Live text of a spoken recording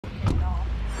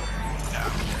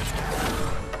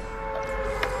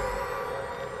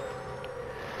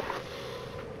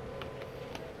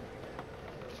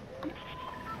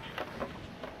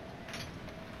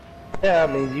Yeah, I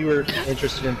mean, you were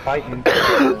interested in fighting.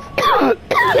 I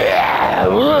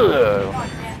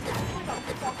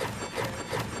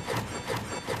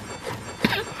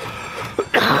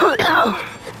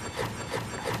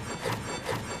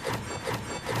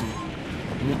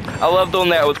love doing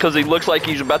that because he looks like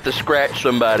he's about to scratch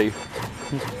somebody.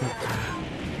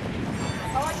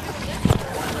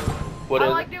 I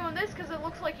like doing this because it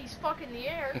looks like he's fucking the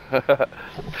air.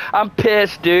 I'm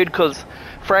pissed, dude, because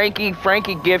Frankie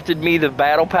gifted me the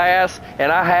battle pass, and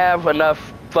I have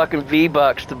enough fucking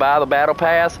V-Bucks to buy the battle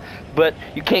pass, but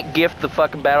you can't gift the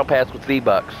fucking battle pass with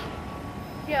V-Bucks.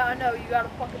 Yeah, I know, you gotta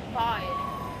fucking buy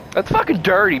it. That's fucking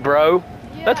dirty, bro.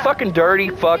 Yeah. That's fucking dirty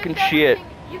fucking shit.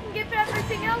 You can gift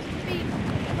everything else with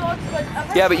V-Bucks,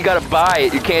 but... Yeah, but you gotta buy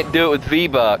it. You can't do it with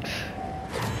V-Bucks.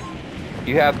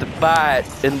 You have to buy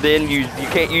it, and then you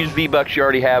can't use V-Bucks you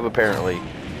already have, apparently.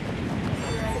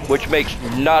 Which makes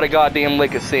not a goddamn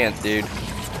lick of sense, dude.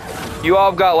 You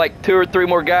all have got like 2 or 3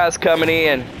 more guys coming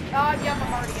in. Yeah,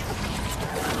 I'm already getting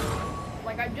it.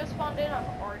 Like, I just spawned in, I'm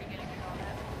already getting it on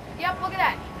that. Yep, look at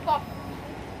that. Fuck.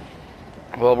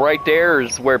 Well, right there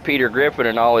is where Peter Griffin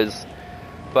and all his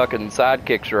fucking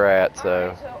sidekicks are at, so.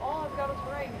 Alright, so all I've got is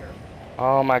Ranger.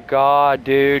 Oh my god,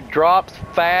 dude. Drops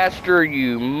faster,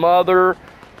 you mother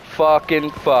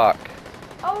fucking fuck.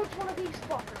 Oh, it's one of these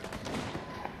fuckers.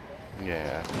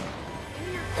 Yeah.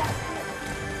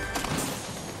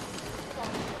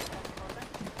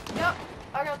 Yep,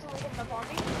 I got someone coming up on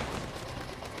me.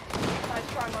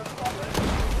 Nice try, motherfucker.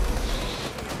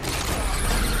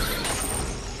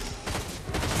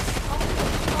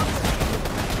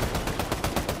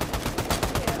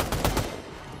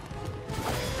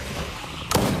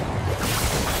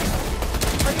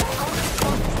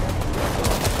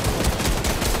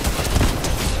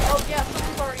 Oh yeah,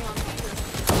 someone's already on Peter.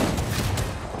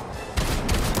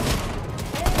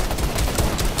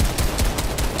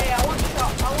 Hey, I want a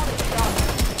shot.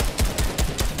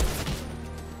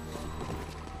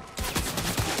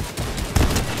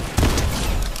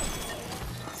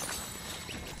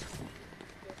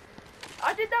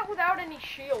 I did that without any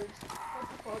shields. What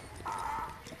the fuck?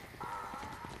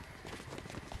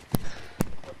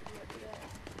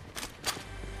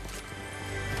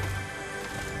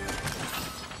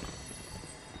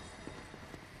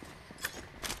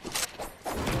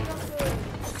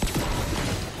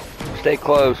 Stay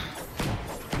close.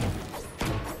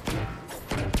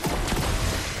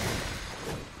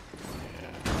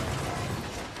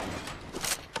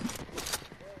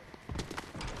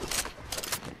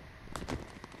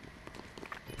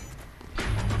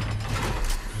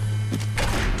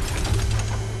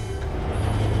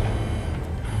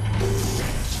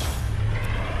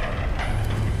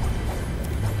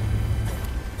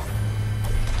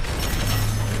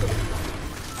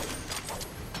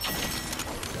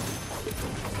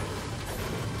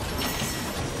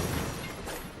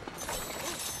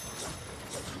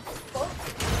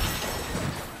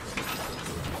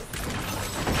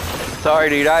 Sorry,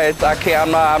 dude. I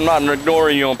can't. I'm not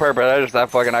ignoring you on purpose.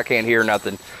 I can't hear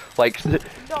nothing. Like, No,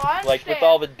 like with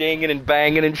all the dinging and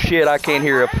banging and shit, I can't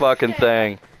hear a fucking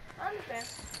thing. I understand.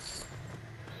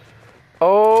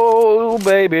 Oh,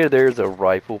 baby, there's a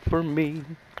rifle for me.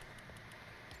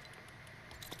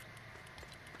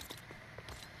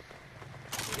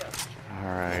 All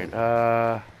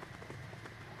right.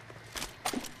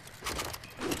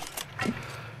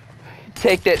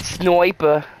 Take that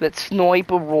sniper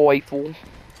rifle.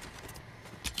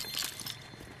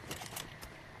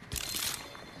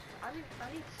 I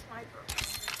need sniper.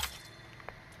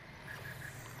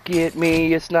 Get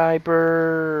me a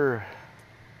sniper.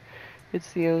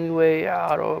 It's the only way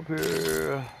out of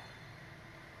here.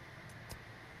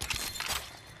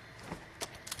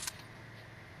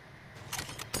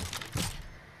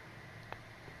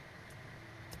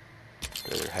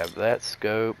 Better have that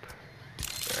scope.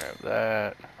 Grab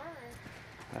that.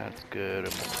 That's good.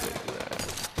 I'm gonna take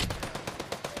that.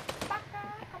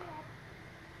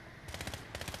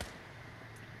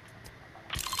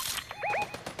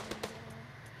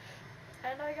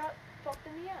 And I got fucked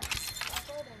in the ass. That's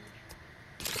all damage.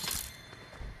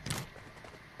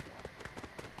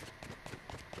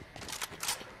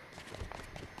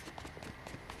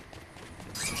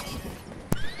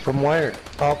 From where?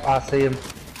 Oh, I see him.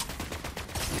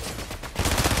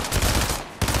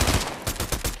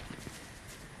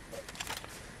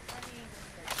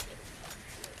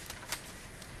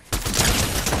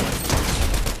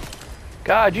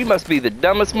 God, you must be the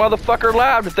dumbest motherfucker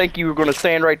alive to think you were gonna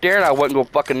stand right there and I wasn't gonna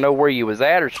fucking know where you was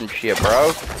at or some shit,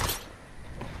 bro.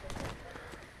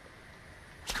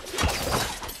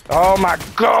 Oh my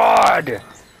god!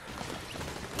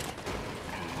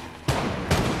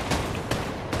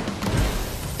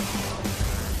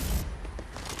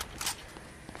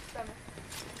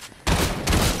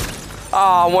 Oh,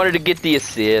 I wanted to get the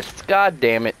assist. God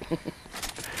damn it.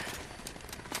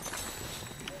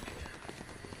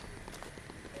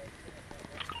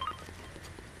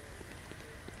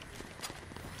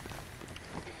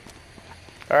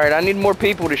 Alright, I need more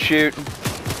people to shoot.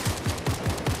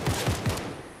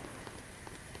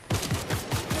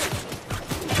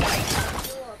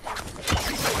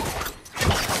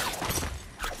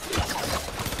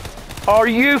 Are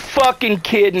you fucking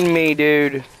kidding me,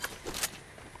 dude?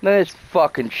 This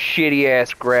fucking shitty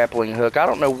ass grappling hook. I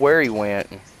don't know where he went.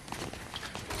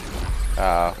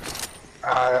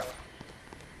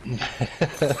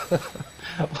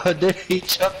 But did he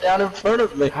jump down in front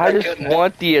of me? I just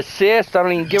want the assist. I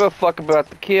don't even give a fuck about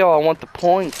the kill. I want the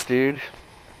points, dude.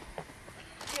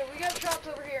 Yeah, we got shots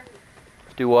over here.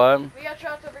 Do what? We got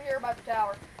shots over here by the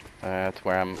tower. That's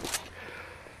where I'm.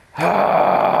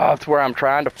 That's where I'm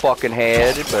trying to fucking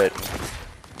head, but.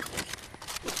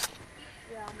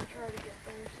 Yeah, I'm gonna try to get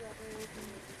there so that way we can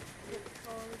get the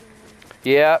card and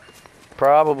then... Yeah,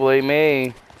 probably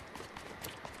me.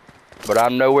 But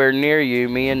I'm nowhere near you.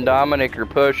 Me and Dominic are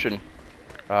pushing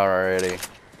already. I'm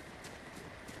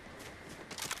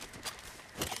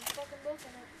fucking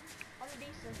looking at... I'm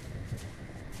decent.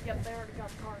 Yep, they already got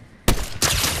the card.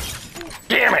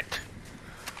 Damn it!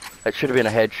 That should have been a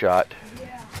headshot.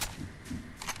 Yeah.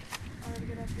 I gotta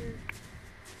get up here.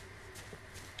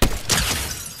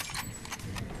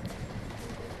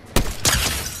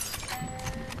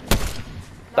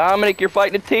 Dominic, you're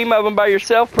fighting a team of them by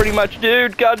yourself pretty much,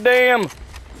 dude. Goddamn.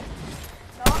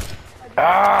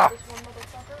 Ah! This one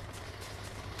motherfucker.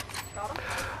 Got him.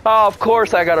 Oh, of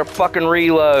course I gotta fucking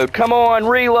reload. Come on,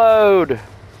 reload.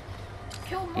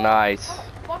 Kill him. Nice. How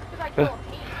the fuck did I kill a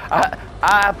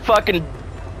team?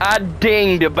 I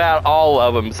dinged about all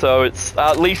of them, so it's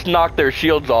at least knocked their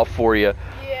shields off for you.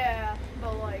 Yeah,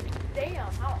 but like,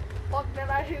 damn, how the fuck did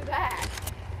I do that?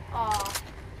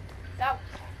 That was...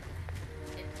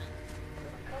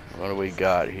 What do we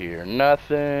got here?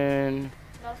 Nothing.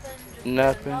 Nothing. Just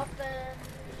Nothing. Nothing.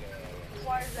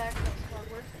 Requires access card.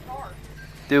 Where's the card?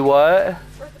 Do what?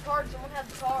 Where's the card? Someone has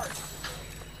the card.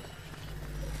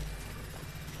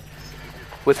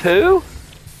 With who?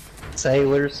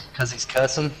 Sailors, because he's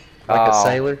cussing like a Oh.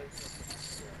 sailor.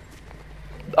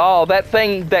 Oh, that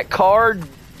thing, that card.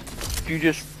 You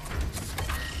just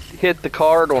hit the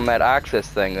card on that access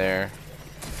thing there.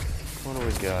 What do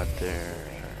we got there?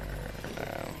 No.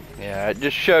 Yeah, it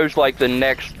just shows like the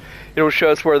next. It'll show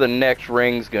us where the next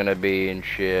ring's gonna be and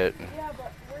shit. Yeah,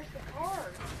 but where's the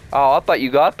card? Oh, I thought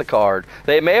you got the card.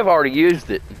 They may have already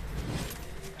used it.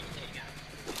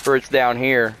 Or it's down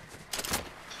here.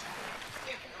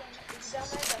 It's down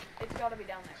there, but it's gotta be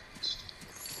down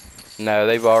there. No,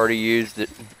 they've already used it.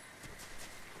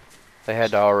 They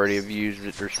had to already have used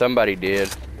it, or somebody did.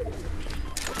 Let me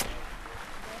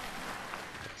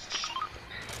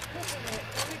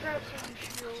grab some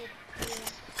shield. Yeah,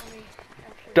 let me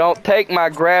actually Don't take my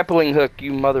grappling hook,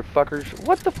 you motherfuckers.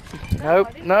 What the?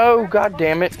 Nope. No, god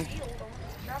damn it.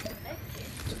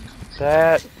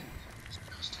 That.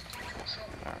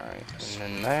 Alright,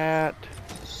 and then that.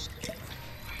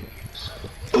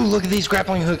 Ooh, look at these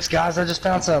grappling hooks, guys. I just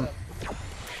found some.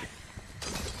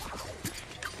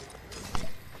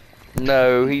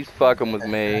 No, he's fucking with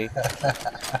me.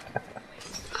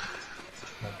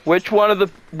 Which one of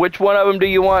them do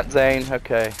you want, Zane?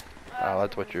 Okay. Oh,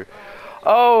 that's what you're.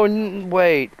 Oh,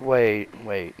 wait.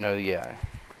 No, yeah.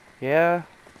 Yeah?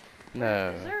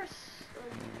 No. Is there a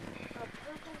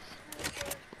purple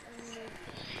sniper and a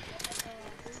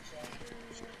blue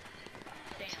sniper?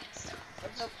 Damn.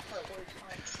 Let's hope the purple is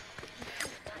fine.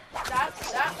 That's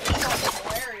fucking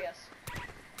hilarious.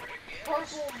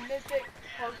 Purple, mythic,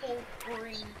 purple,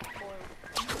 green, blue.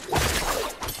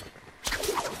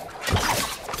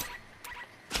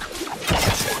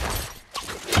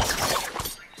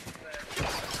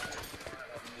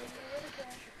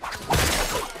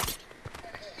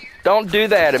 Don't do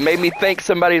that. It made me think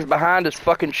somebody's behind us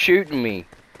fucking shooting me.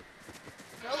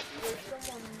 Nope, there's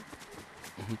someone.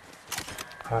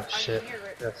 Oh shit.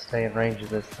 Gotta stay in range of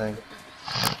this thing.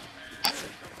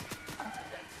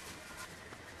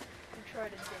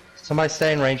 Somebody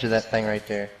stay in range of that thing right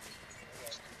there.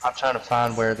 I'm trying to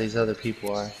find where these other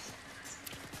people are.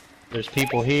 There's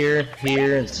people here,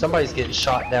 and somebody's getting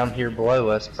shot down here below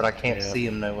us, but I can't see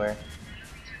them nowhere.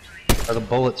 Or the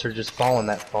bullets are just falling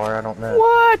that far, I don't know.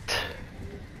 What?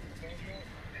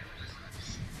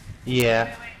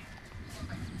 Yeah.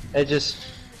 It just,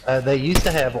 they used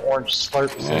to have orange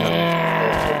slurps in them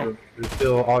that would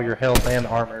refill all your health and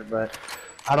armor, but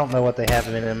I don't know what they have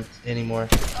in them anymore.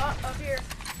 Up here.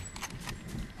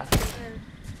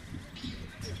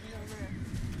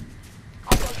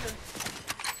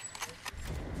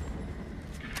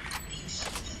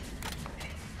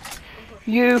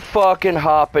 You fucking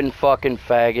hopping fucking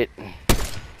faggot.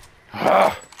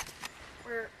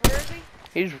 Where is he?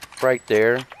 He's right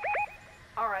there.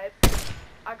 Alright.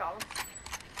 I got him.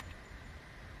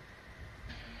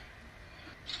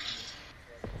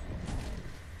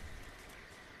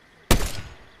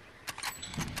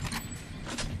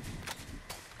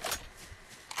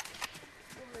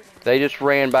 They just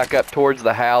ran back up towards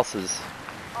the houses.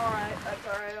 Alright, that's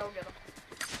alright, I'll get him.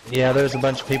 Yeah, there's a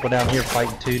bunch of people down here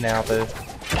fighting too now, though.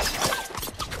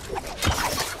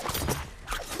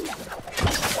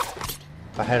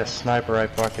 If I had a sniper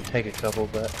rifle, I could take a couple,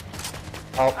 but...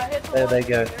 Oh, there they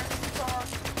go.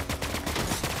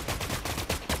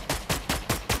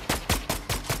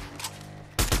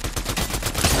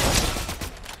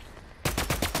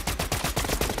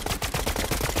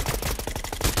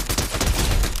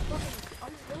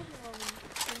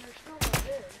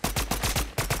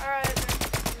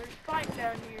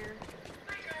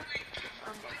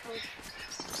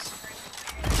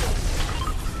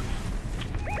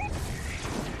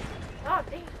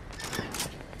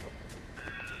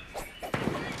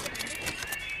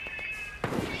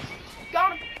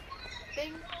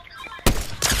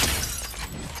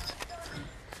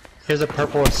 Here's a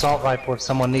purple assault rifle if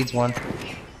someone needs one.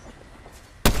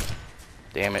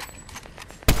 Damn it.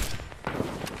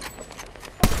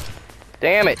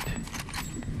 Damn it!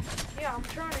 Yeah, I'm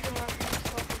trying to go after this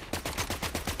fucker.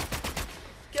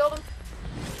 Killed him.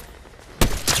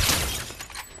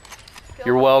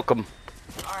 You're welcome.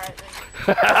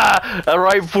 Alright,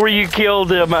 Right before you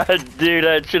killed him, dude,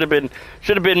 that should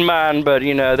have been mine, but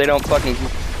you know, they don't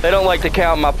like to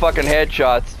count my fucking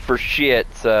headshots for shit,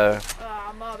 so.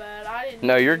 My bad. I didn't.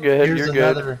 No, you're good.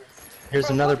 Here's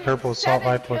another purple assault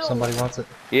rifle if somebody wants it.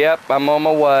 Yep, I'm on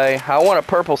my way. I want a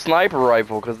purple sniper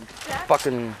rifle because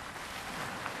fucking.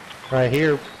 Right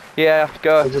here. Yeah,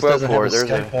 go It just go doesn't for have it. a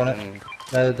scope on it.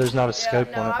 No, there's not a scope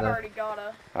no, on it I've though. already got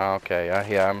a. Okay,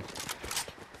 yeah,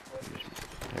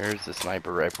 There's the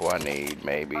sniper rifle I need,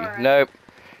 maybe. Right.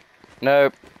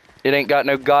 Nope. It ain't got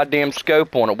no goddamn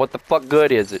scope on it. What the fuck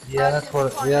good is it? Yeah, that's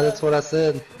what I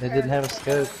said. It didn't have a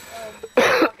scope.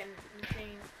 Fucking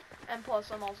machine. And plus,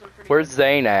 I'm also pretty. Where's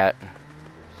Zane at?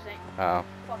 Zane. Oh.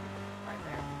 Fucking right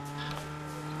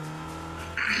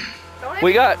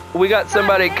there. We got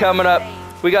somebody coming up.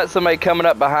 We got somebody coming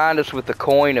up behind us with a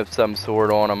coin of some sort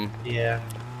on them. Yeah.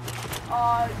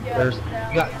 Yeah.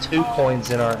 We got 2 coins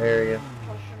in our area.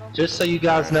 Just so you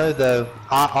guys know, though,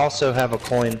 I also have a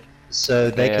coin,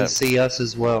 so they can see us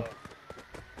as well.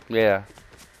 Yeah.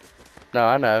 No,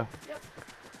 I know. Yep.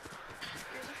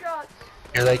 Here's a shot.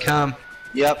 Here they come.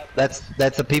 Yep, that's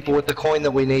the people with the coin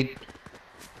that we need.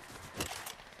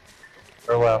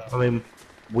 Or well, I mean,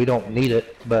 we don't need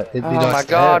it, but it'd be nice. Oh my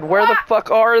God, where the fuck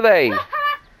are they? That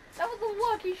was a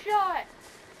lucky shot.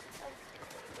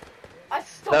 I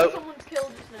stole someone's kill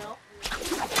just now.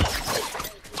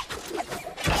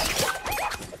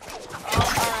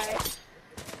 Alright.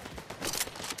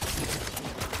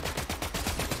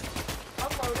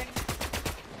 Unloading.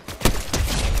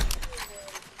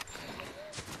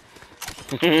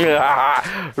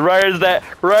 Right as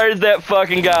that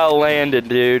fucking guy landed,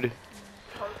 dude.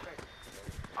 Perfect.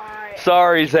 Alright.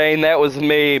 Sorry, Zane, that was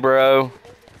me, bro.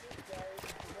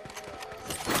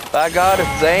 By God,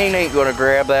 if Zane ain't gonna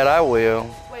grab that, I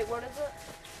will. Wait, what is it?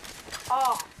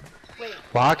 Oh, wait.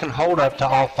 Well, I can hold up to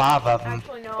all 5 of them,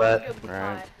 Actually, no, but I'm good with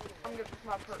I'm good with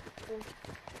my purple.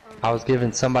 I was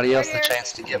giving somebody else the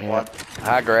chance to get one.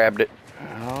 I grabbed it.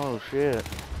 Oh shit.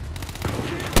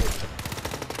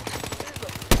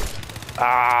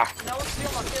 Ah. No one's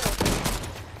stealing my kill.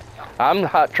 I'm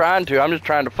not trying to. I'm just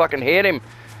trying to fucking hit him.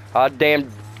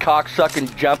 Damn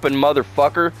cocksucking jumping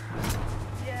motherfucker.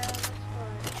 Yeah, that's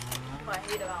what I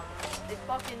hate about them. They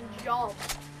fucking jump.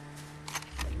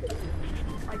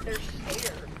 Like they're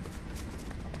scared.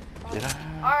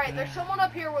 Alright, there's someone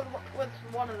up here with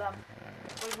one of them.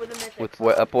 With a mythic. With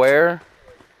what? Up where?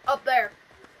 Up there.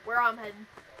 Where I'm heading.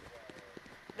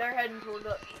 They're heading towards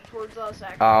us,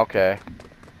 actually. Oh, okay.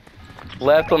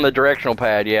 Left on the directional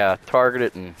pad, yeah. Target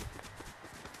it and...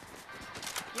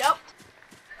 Yep.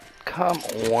 Come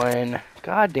on.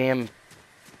 Goddamn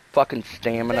fucking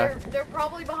stamina. They're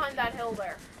probably behind that hill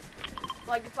there.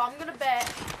 Like, if I'm gonna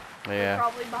bet, they're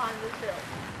probably behind this hill.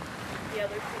 Yeah,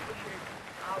 there's people shooting.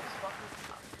 I was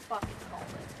fucking called it.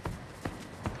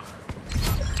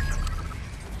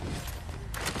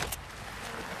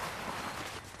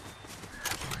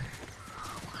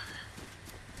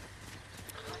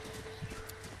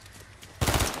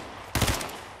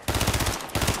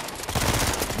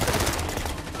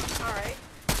 Alright.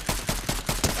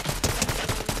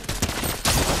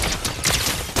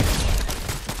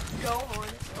 Go on.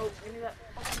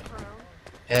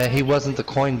 Yeah, he wasn't the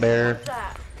coin bearer. What's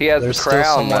that? He has There's the still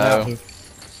crown someone out though. here.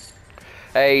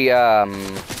 Hey,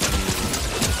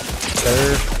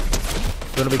 They're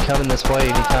gonna be coming this way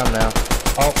anytime now.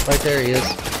 Oh, right there he is.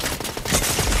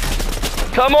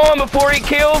 come on before he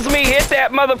kills me. Hit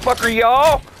that motherfucker,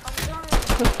 y'all.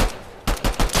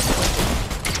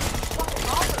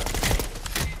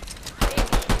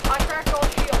 I cracked all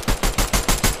shields.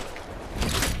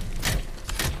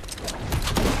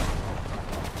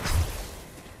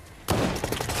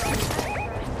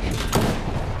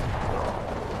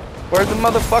 Where'd the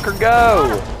motherfucker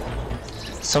go?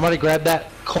 Somebody grab that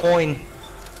coin.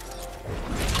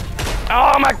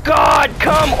 Oh my god,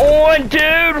 come on, dude,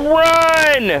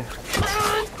 run!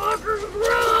 Run, fuckers,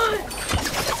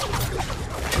 run!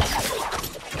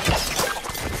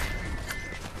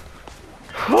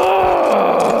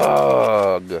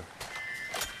 Fug. 11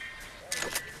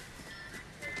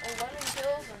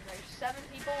 kills and there's 7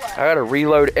 people left. I gotta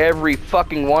reload every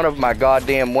fucking one of my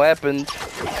goddamn weapons.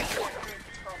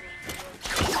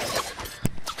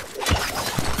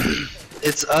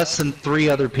 It's us and 3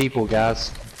 other people,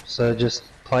 guys. So just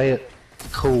play it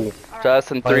cool. It's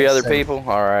us and 3 other safe. people?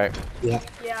 Alright. Yeah.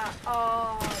 Yeah,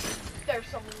 there's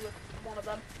someone with one of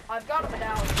them. I've got him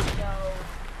down,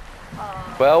 so,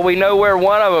 Well, we know where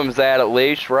one of them's at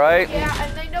least, right? yeah,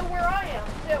 and they know where I am,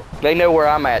 too. They know where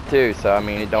I'm at too, so I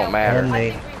mean, it don't Yeah, matter. And I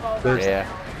they- think we've all there's- got Yeah.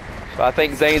 down. So I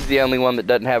think Zane's the only one that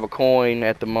doesn't have a coin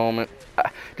at the moment.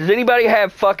 Does anybody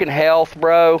have fucking health,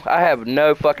 bro? I have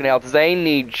no fucking health. Zane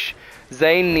needs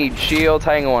shields.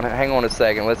 Hang on a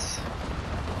second.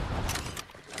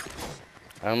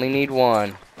 I only need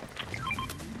one.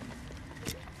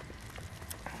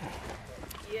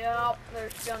 Yep,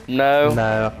 there's guns. No.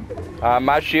 No.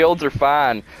 My shields are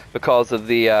fine because of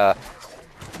the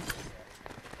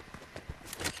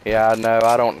yeah, no,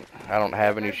 I don't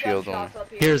have any There's shields on. gunshots up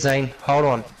here. Here, Zane. Hold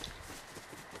on.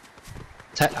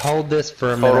 Hold this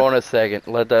for a minute. Hold on a second.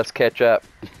 Let us catch up.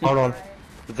 Hold on.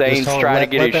 Zane's hold- trying to let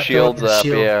get that his throw up shields his up,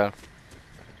 shield. yeah.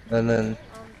 And then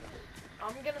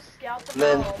I'm gonna scout them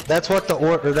Then out. that's what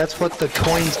the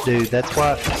coins do. That's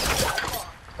why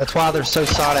they're so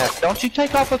sought after. Don't you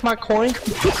take off with my coin?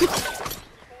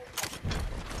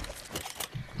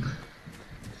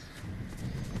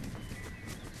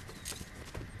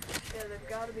 Yeah, they've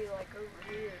gotta be like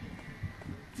over here.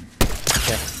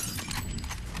 Okay.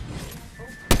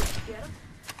 Oh, get him?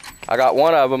 I got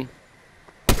one of them.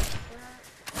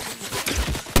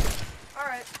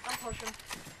 Alright, I'm pushing.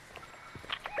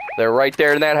 They're right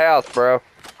there in that house, bro.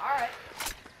 Alright.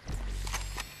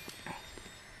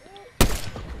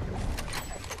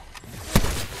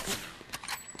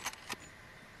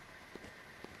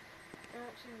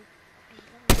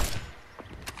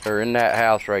 They're in that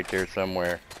house right there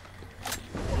somewhere.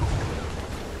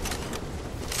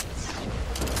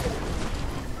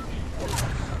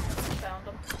 Found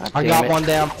him. I Damn got it. one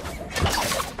down.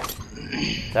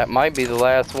 That might be the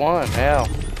last one. Hell.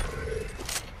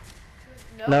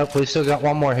 Nope. Nope, we still got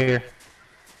one more here.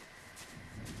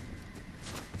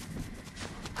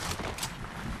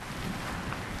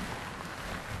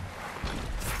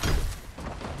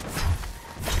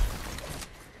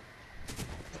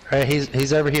 Alright,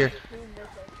 he's over here. Two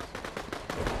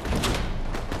missiles.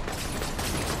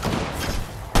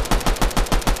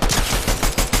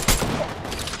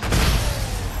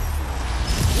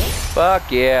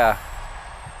 Fuck yeah.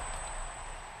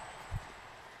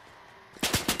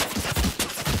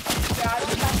 Yeah, I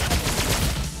don't have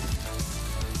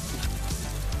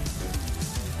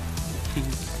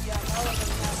yeah, no one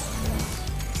doesn't have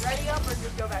one. Ready up or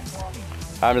just go back to lobby?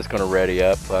 I'm just gonna ready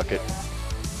up. Fuck it. Yeah.